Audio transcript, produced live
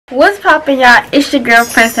What's poppin', y'all? It's your girl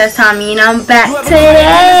Princess Tommy, and I'm back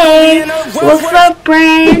today with a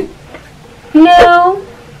brand new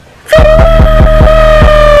video.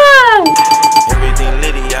 Everything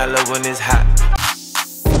litty, I love when it's hot.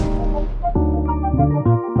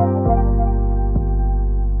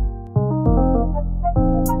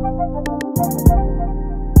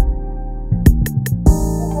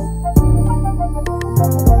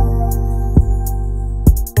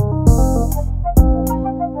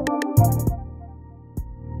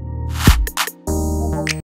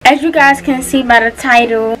 As you guys can see by the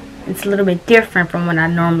title, it's a little bit different from what I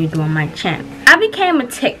normally do on my channel. I became a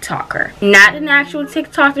TikToker. Not an actual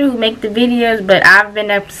TikToker who make the videos, but I've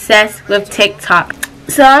been obsessed with TikTok.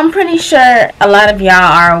 So I'm pretty sure a lot of y'all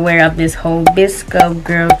are aware of this whole Vsco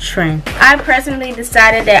girl trend. I personally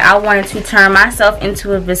decided that I wanted to turn myself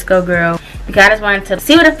into a Vsco girl because I just wanted to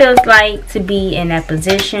see what it feels like to be in that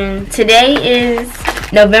position. Today is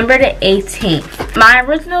November the 18th. My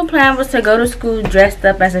original plan was to go to school dressed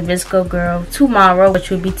up as a Vsco girl tomorrow, which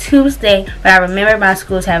would be Tuesday, but I remember my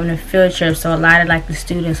school's having a field trip, so a lot of the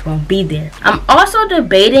students won't be there. I'm also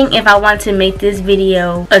debating if I want to make this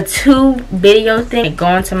video a 2-video thing,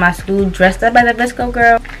 going to my school dressed up as a Vsco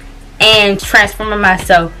girl and transforming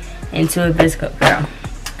myself into a Vsco girl.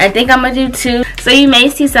 I think I'm gonna do 2, so you may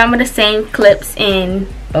see some of the same clips in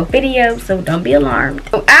both videos, so don't be alarmed.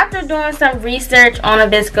 So after doing some research on a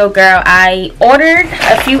Vsco girl, I ordered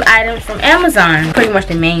a few items from Amazon. Pretty much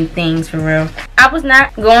the main things, for real. I was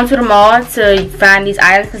not going to the mall to find these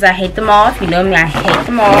items because I hate the mall. If you know me, I hate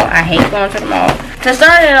the mall. I hate going to the mall. To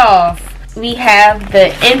start it off, we have the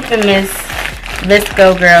infamous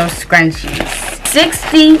Vsco girl scrunchies.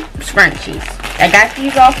 60 scrunchies. I got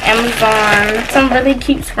these off Amazon. Some really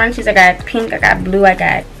cute scrunchies. I got pink, I got blue, I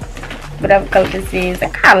got whatever color this is. I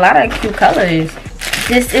got a lot of cute colors.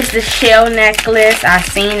 This is the shell necklace. I've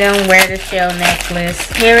seen them wear the shell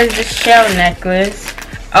necklace. Here is the shell necklace.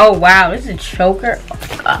 Oh wow, this is a choker.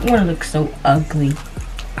 Oh, God, it looks so ugly.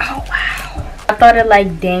 Oh wow. I thought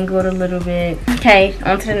it dangled a little bit. Okay,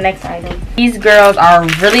 on to the next item. These girls are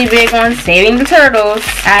really big on saving the turtles.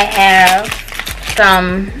 I have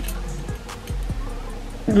some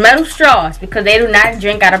metal straws because they do not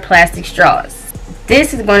drink out of plastic straws.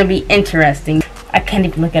 This is going to be interesting. I can't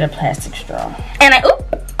even look at a plastic straw. And I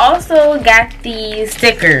also got these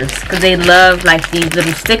stickers because they love these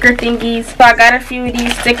little sticker thingies. So I got a few of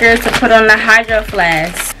these stickers to put on the hydro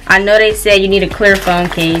flask. I know they said you need a clear phone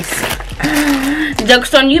case.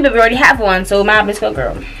 Joke's on you, but we already have one. So my Vsco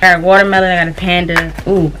girl. I got a watermelon. I got a panda.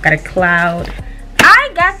 Ooh, I got a cloud.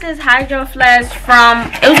 I got this hydro flask from,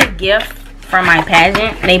 it was a gift from my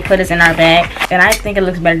pageant. They put us in our bag, and I think it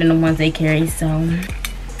looks better than the ones they carry. So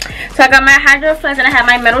I got my hydro flask and I have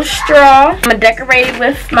my metal straw. I'm gonna decorate it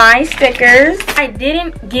with my stickers. I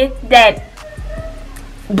didn't get that,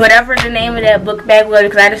 whatever the name of that book bag was,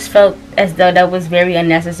 because I just felt as though that was very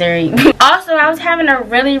unnecessary. Also, I was having a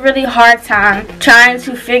really hard time trying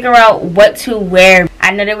to figure out what to wear.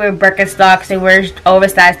 I know they wear Birkenstocks, they wear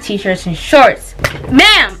oversized t-shirts and shorts.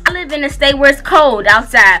 Ma'am, I live in a state where it's cold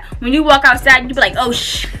outside. When you walk outside, you be like, oh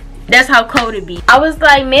shh, that's how cold it be. I was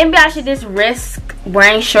like, maybe I should just risk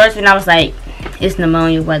wearing shorts, and I was like, it's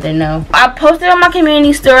pneumonia weather, no. I posted on my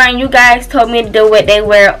community store, and you guys told me to do it. They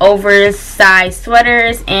wear oversized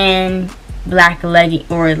sweaters and black leggings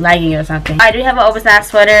or something. I do have an oversized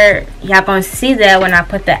sweater. Y'all gonna see that when I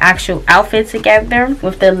put the actual outfit together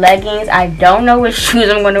with the leggings. I don't know what shoes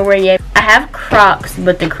I'm gonna wear yet. I have Crocs,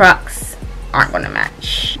 but the Crocs aren't gonna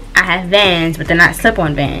match. I have Vans, but they're not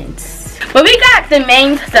slip-on Vans. But we got the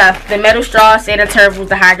main stuff: the metal straw, Santa turtles,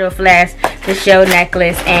 the hydro flask, the shell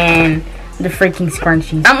necklace, and the freaking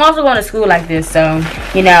scrunchies. I'm also going to school like this, so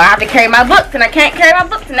you know I have to carry my books, and I can't carry my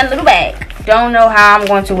books in that little bag. Don't know how I'm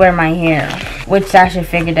going to wear my hair, which I should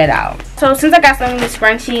figure that out. So since I got some of these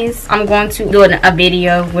scrunchies, I'm going to do a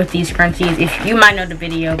video with these scrunchies. If you might know the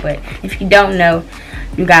video, but if you don't know,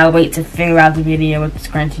 you gotta wait to figure out the video with the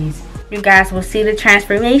scrunchies. You guys will see the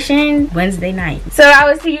transformation Wednesday night. So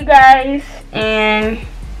I will see you guys in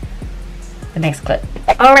the next clip.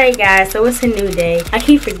 Alright guys, so it's a new day. I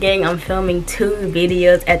keep forgetting I'm filming 2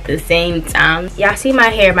 videos at the same time. Y'all see my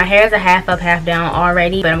hair. My hair is a half up, half down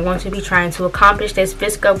already, but I'm going to be trying to accomplish this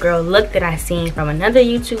Vsco girl look that I seen from another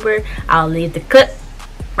YouTuber. I'll leave the clip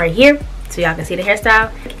right here so y'all can see the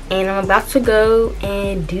hairstyle, and I'm about to go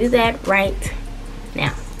and do that right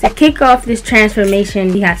now. To kick off this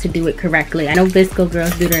transformation, you have to do it correctly. I know Vsco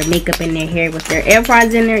girls do their makeup in their hair with their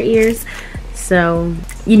AirPods in their ears, so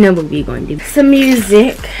you know what we're going to do. Some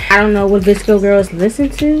music. I don't know what Vsco girls listen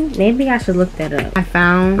to. Maybe I should look that up. I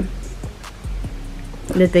found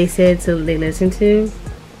that they said so they listen to.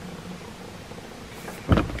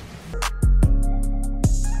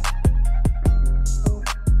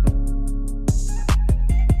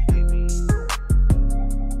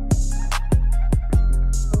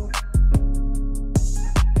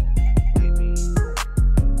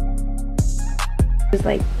 It's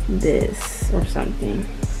like this or something.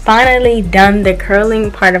 Finally done the curling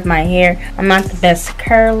part of my hair. I'm not the best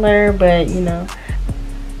curler, but you know.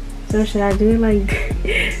 So should I do it like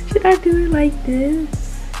should I do it like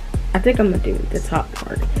this? I think I'm gonna do the top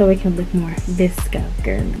part so it can look more Vsco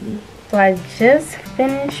girly. So I just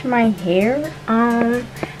finished my hair. I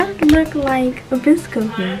look like a Vsco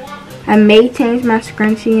hair. I may change my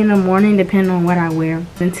scrunchie in the morning depending on what I wear.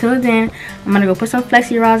 Until then, I'm gonna go put some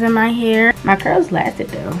flexi rods in my hair. My curls lasted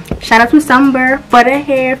though. Shout out to Sunber for the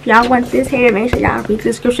hair. If y'all want this hair, make sure y'all read the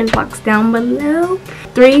description box down below.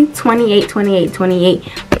 3 28 28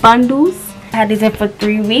 28 bundles. I had these in for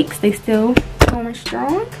 3 weeks. They still going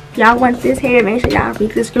strong. If y'all want this hair, make sure y'all read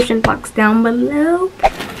the description box down below.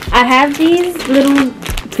 I have these little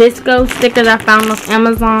Vsco stickers I found off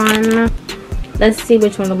Amazon. Let's see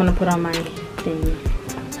which one I'm gonna put on my thing.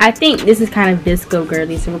 I think this is kind of Vsco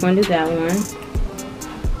girly, so we're gonna do that one.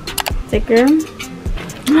 Sticker.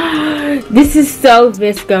 This is so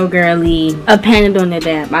Vsco girly. A panda on the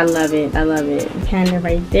dab. I love it. I love it. Panda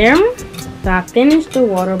right there. So I finished the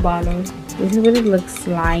water bottle. This is what it looks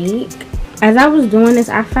like. As I was doing this,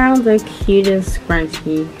 I found the cutest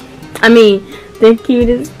scrunchie. I mean, the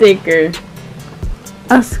cutest sticker.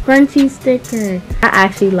 A scrunchie sticker. I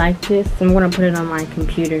actually like this. So I'm gonna put it on my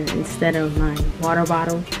computer instead of my water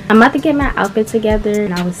bottle. I'm about to get my outfit together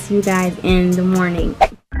and I will see you guys in the morning.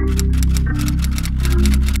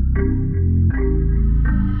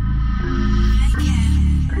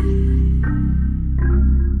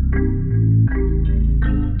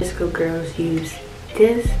 Vsco girls use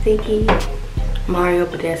this sticky Mario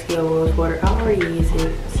Badescu Rose Water. I already use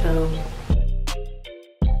it, so.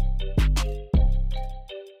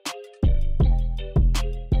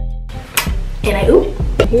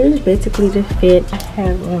 And here's basically the fit I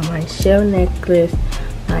have on my shell necklace.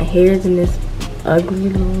 My hair is in this ugly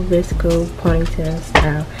little Vsco ponytail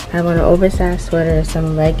style. I have on an oversized sweater and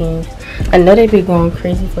some leggings. I know they be going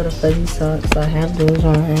crazy for the fuzzy socks, so I have those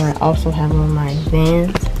on, and I also have on my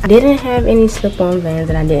Vans. I didn't have any slip-on Vans,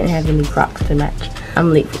 and I didn't have any Crocs to match.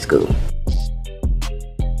 I'm late for school.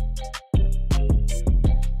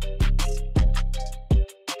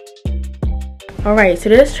 Alright, so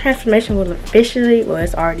this transformation will officially, well,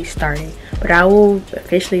 it's already started, but I will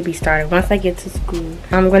officially be started once I get to school.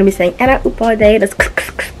 I'm going to be saying "Anna oop" all day. I'm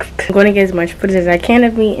going to get as much footage as I can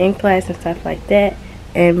of me in class and stuff like that,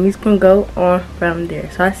 and we're going to go on from there.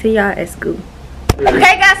 So I'll see y'all at school.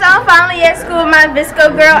 Okay guys, so I'm finally at school with my Vsco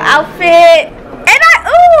girl outfit, and I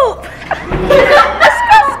oop!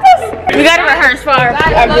 We got to rehearse for our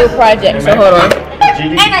group project, so hold on.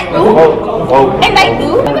 And I do. And I do.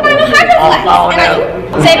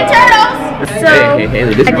 Say the turtles. So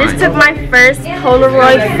I just took my first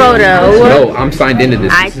Polaroid photo. No, I'm signed into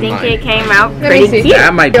this. I think it came out pretty cute. I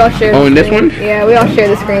might own this one. Yeah, we all share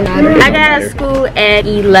the screen. I got out of school at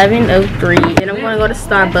 11:03. Then I'm gonna go to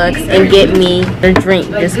Starbucks and get me a drink.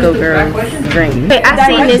 Vsco girl drink. Hey, I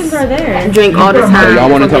see this drink all the time. Y'all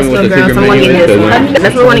want to tell me what the secret menu is?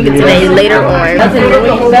 That's what I want to get today. Later on.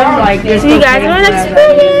 See you guys in the next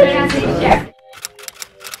video.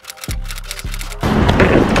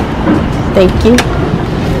 Thank you.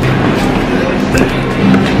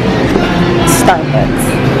 Starbucks.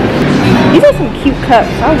 These are some cute cups.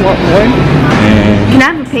 I want one. Can I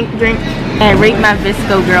have a pink drink and rate my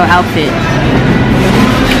Vsco girl outfit?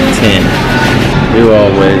 10. You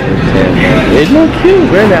always a 10. It look cute,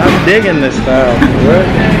 really. I'm digging this style.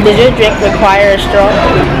 Does your drink require a straw?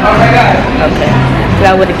 Okay. So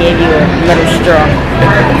I would have gave you a little straw.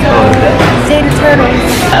 Say the turtles.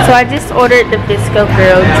 So I just ordered the Vsco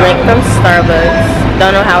girl drink from Starbucks.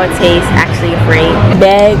 Don't know how it tastes. Actually afraid.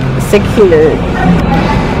 Bag secured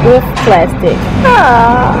with plastic.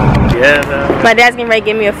 Aww. Yeah. My dad's getting ready to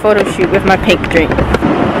give me a photo shoot with my pink drink.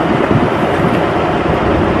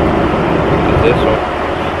 This one.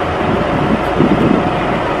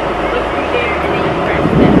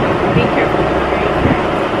 Be careful.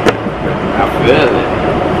 I feel it.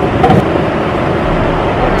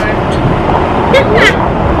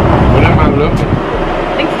 What am I looking?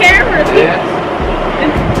 The camera. Yes.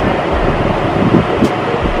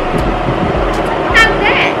 How's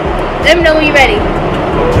that? Let me know when you're ready.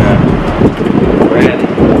 Okay. Ready.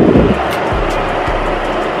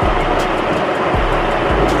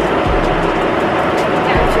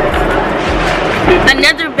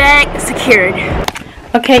 Another bag secured.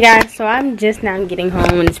 Okay guys, so I'm just now getting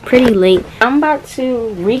home and it's pretty late. I'm about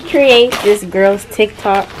to recreate this girl's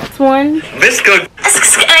TikTok one. Vsco.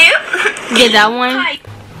 Get that one.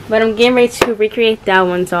 But I'm getting ready to recreate that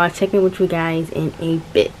one, so I'll check in with you guys in a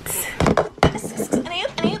bit.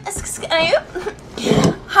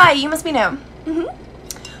 Hi, you must be new.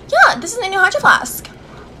 yeah, this is a new Hydro Flask.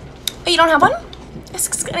 Oh, you don't have one?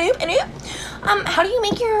 How do you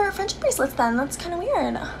make your friendship bracelets then? That's kind of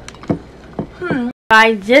weird.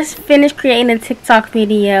 I just finished creating a TikTok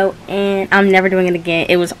video and I'm never doing it again.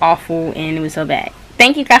 It was awful and it was so bad.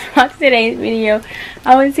 Thank you guys for watching today's video.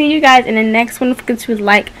 I will see you guys in the next one. Don't forget to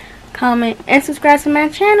like, comment, and subscribe to my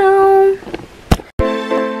channel.